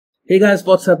Hey guys,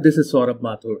 what's up? This is Saurabh,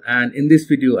 and in this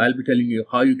video I'll be telling you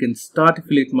how you can start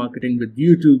affiliate marketing with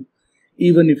YouTube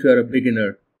even if you're a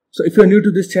beginner. So if you're new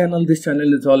to this channel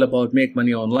is all about make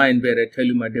money online, where I tell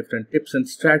you my different tips and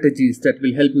strategies that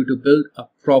will help you to build a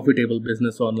profitable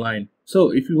business online.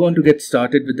 So if you want to get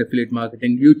started with affiliate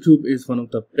marketing, YouTube is one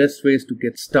of the best ways to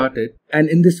get started. And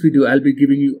in this video I'll be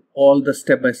giving you all the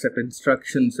step-by-step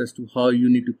instructions as to how you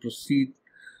need to proceed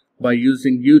by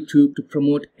using YouTube to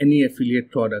promote any affiliate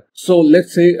product. So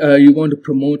let's say you want to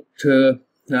promote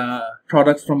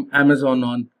products from Amazon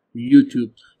on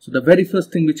YouTube. So the very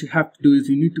first thing which you have to do is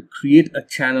you need to create a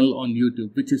channel on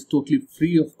YouTube, which is totally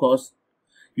free of cost.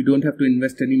 You don't have to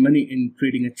invest any money in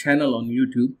creating a channel on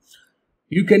YouTube.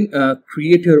 You can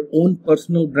create your own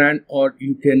personal brand, or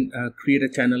you can create a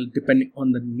channel depending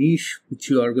on the niche which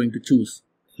you are going to choose.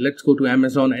 Let's go to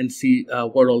Amazon and see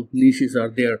what all niches are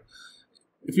there.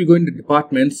 If you go into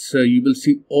departments, you will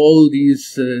see all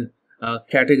these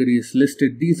categories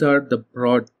listed. These are the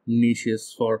broad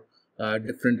niches for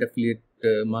different affiliate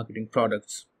marketing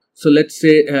products. So let's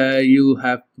say you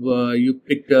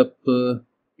picked up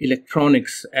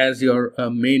electronics as your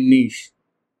main niche,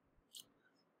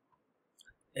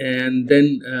 and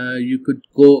then you could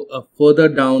go further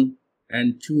down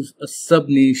and choose a sub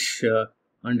niche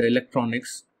under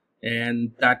electronics,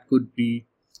 and that could be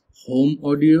home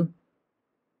audio.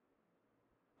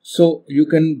 So you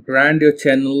can brand your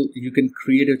channel, you can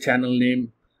create a channel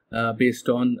name based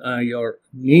on your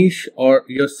niche or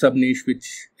your sub niche,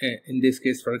 which in this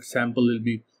case, for example, will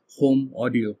be home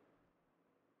audio.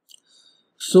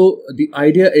 So the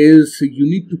idea is you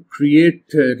need to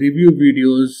create review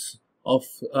videos of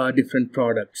different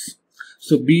products.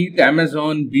 So be it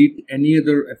Amazon, be it any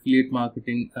other affiliate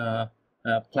marketing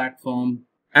platform,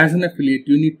 as an affiliate,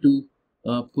 you need to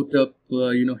put up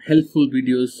helpful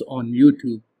videos on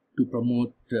YouTube to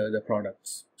promote the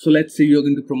products. So let's say you're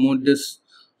going to promote this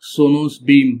Sonos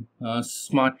Beam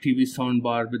smart TV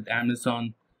soundbar with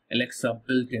Amazon Alexa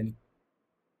built in.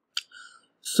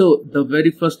 So the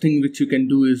very first thing which you can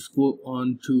do is go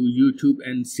on to YouTube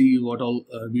and see what all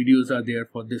videos are there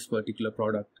for this particular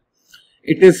product.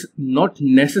 It is not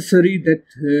necessary that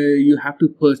you have to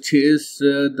purchase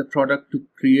the product to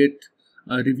create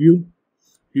a review.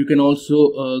 You can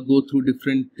also go through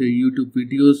different YouTube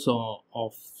videos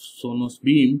of Sonos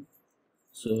Beam.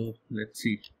 So let's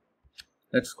see.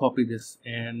 Let's copy this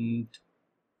and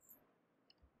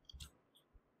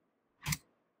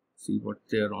see what's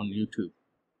there on YouTube.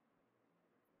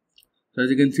 So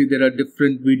as you can see, there are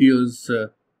different videos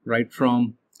right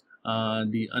from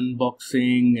the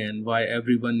unboxing and why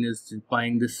everyone is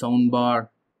buying this soundbar,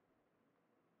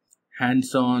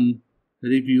 hands-on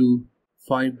review,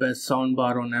 5 best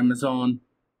soundbar on Amazon.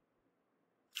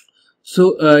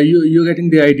 So you're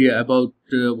getting the idea about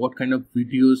what kind of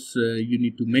videos you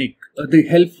need to make. The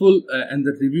helpful and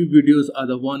the review videos are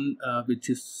the one which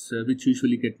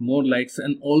usually get more likes,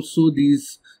 and also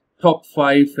these top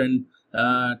 5 and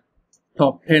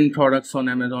top 10 products on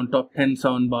Amazon, top 10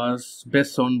 soundbars,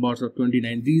 best soundbars of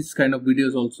 29. These kind of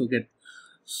videos also get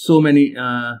so many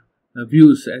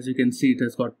views. As you can see, it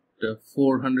has got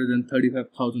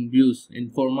 435,000 views in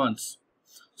 4 months.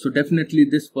 So definitely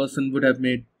this person would have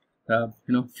made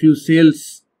few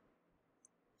sales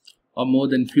or more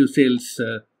than few sales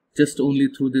just only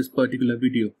through this particular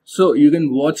video. So you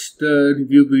can watch the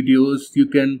review videos. You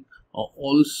can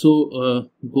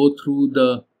also go through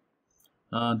the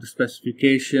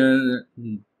specification,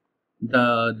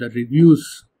 the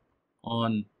reviews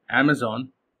on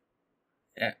Amazon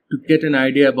to get an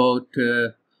idea about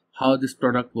how this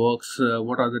product works,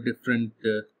 what are the different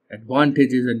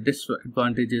advantages and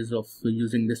disadvantages of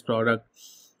using this product,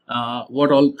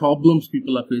 what all problems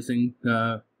people are facing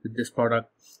with this product.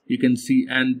 You can see,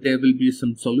 and there will be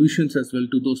some solutions as well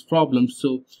to those problems.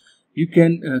 So you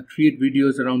can create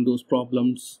videos around those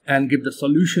problems and give the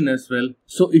solution as well.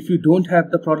 So if you don't have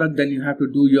the product, then you have to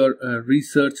do your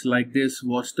research like this,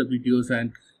 watch the videos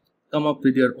and come up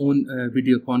with your own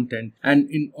video content.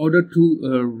 And in order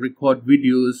to record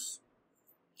videos,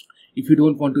 if you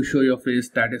don't want to show your face,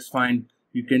 that is fine.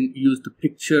 You can use the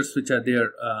pictures which are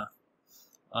there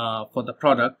for the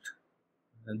product,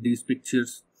 and these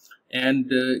pictures. And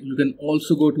you can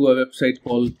also go to a website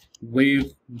called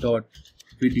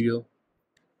wave.video.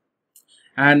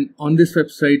 And on this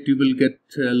website, you will get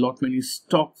a lot many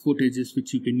stock footages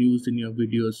which you can use in your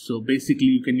videos. So basically,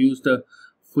 you can use the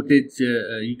footage,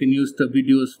 you can use the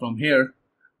videos from here.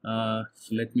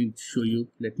 So let me show you.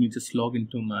 Let me just log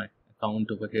into my account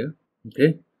over here.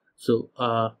 Okay, so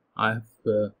I have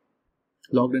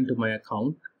logged into my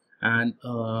account, and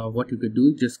what you could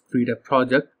do is just create a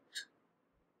project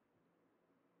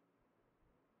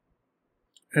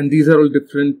And these are all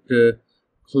different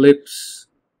clips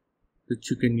which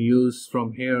you can use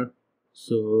from here.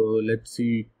 So let's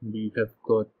see, we have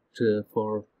got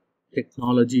for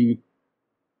technology,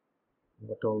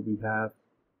 what all we have.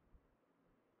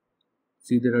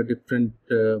 See, there are different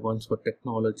ones for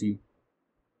technology.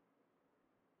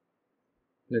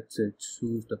 Let's say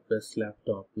choose the best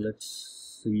laptop.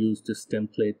 Let's use this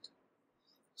template.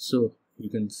 So you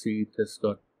can see it has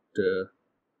got a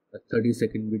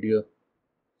 30-second video.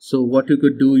 So what you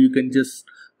could do, you can just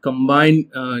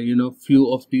combine few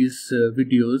of these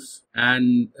videos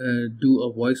and do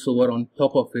a voiceover on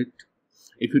top of it.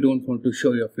 If you don't want to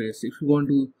show your face, if you want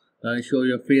to show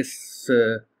your face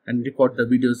and record the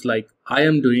videos like I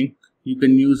am doing, you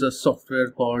can use a software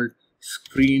called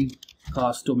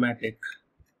Screencast-O-Matic.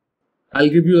 I'll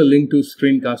give you a link to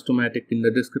Screencast-O-Matic in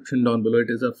the description down below. It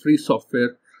is a free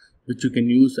software which you can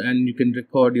use, and you can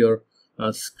record your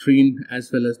screen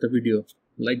as well as the video,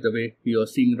 like the way you are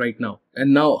seeing right now.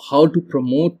 And now, how to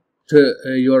promote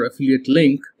your affiliate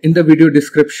link. In the video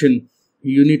description,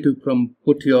 you need to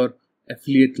put your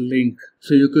affiliate link.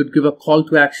 So you could give a call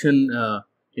to action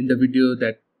in the video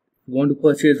that you want to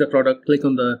purchase the product, click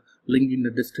on the link in the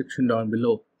description down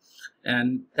below.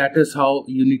 And that is how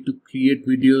you need to create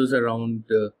videos around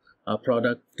a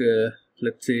product.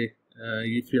 Let's say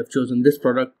if you have chosen this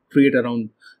product, create around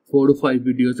 4 to 5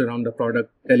 videos around the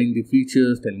product, telling the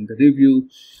features, telling the review,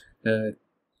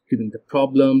 giving the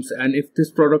problems. And if this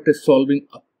product is solving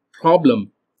a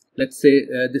problem, let's say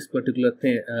this particular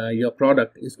thing, your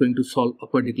product is going to solve a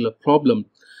particular problem,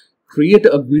 create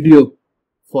a video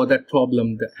for that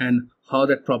problem and how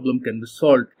that problem can be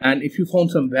solved. And if you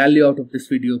found some value out of this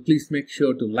video, please make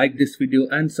sure to like this video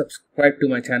and subscribe to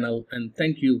my channel. And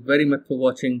thank you very much for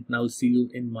watching, and I'll see you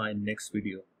in my next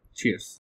video. Cheers.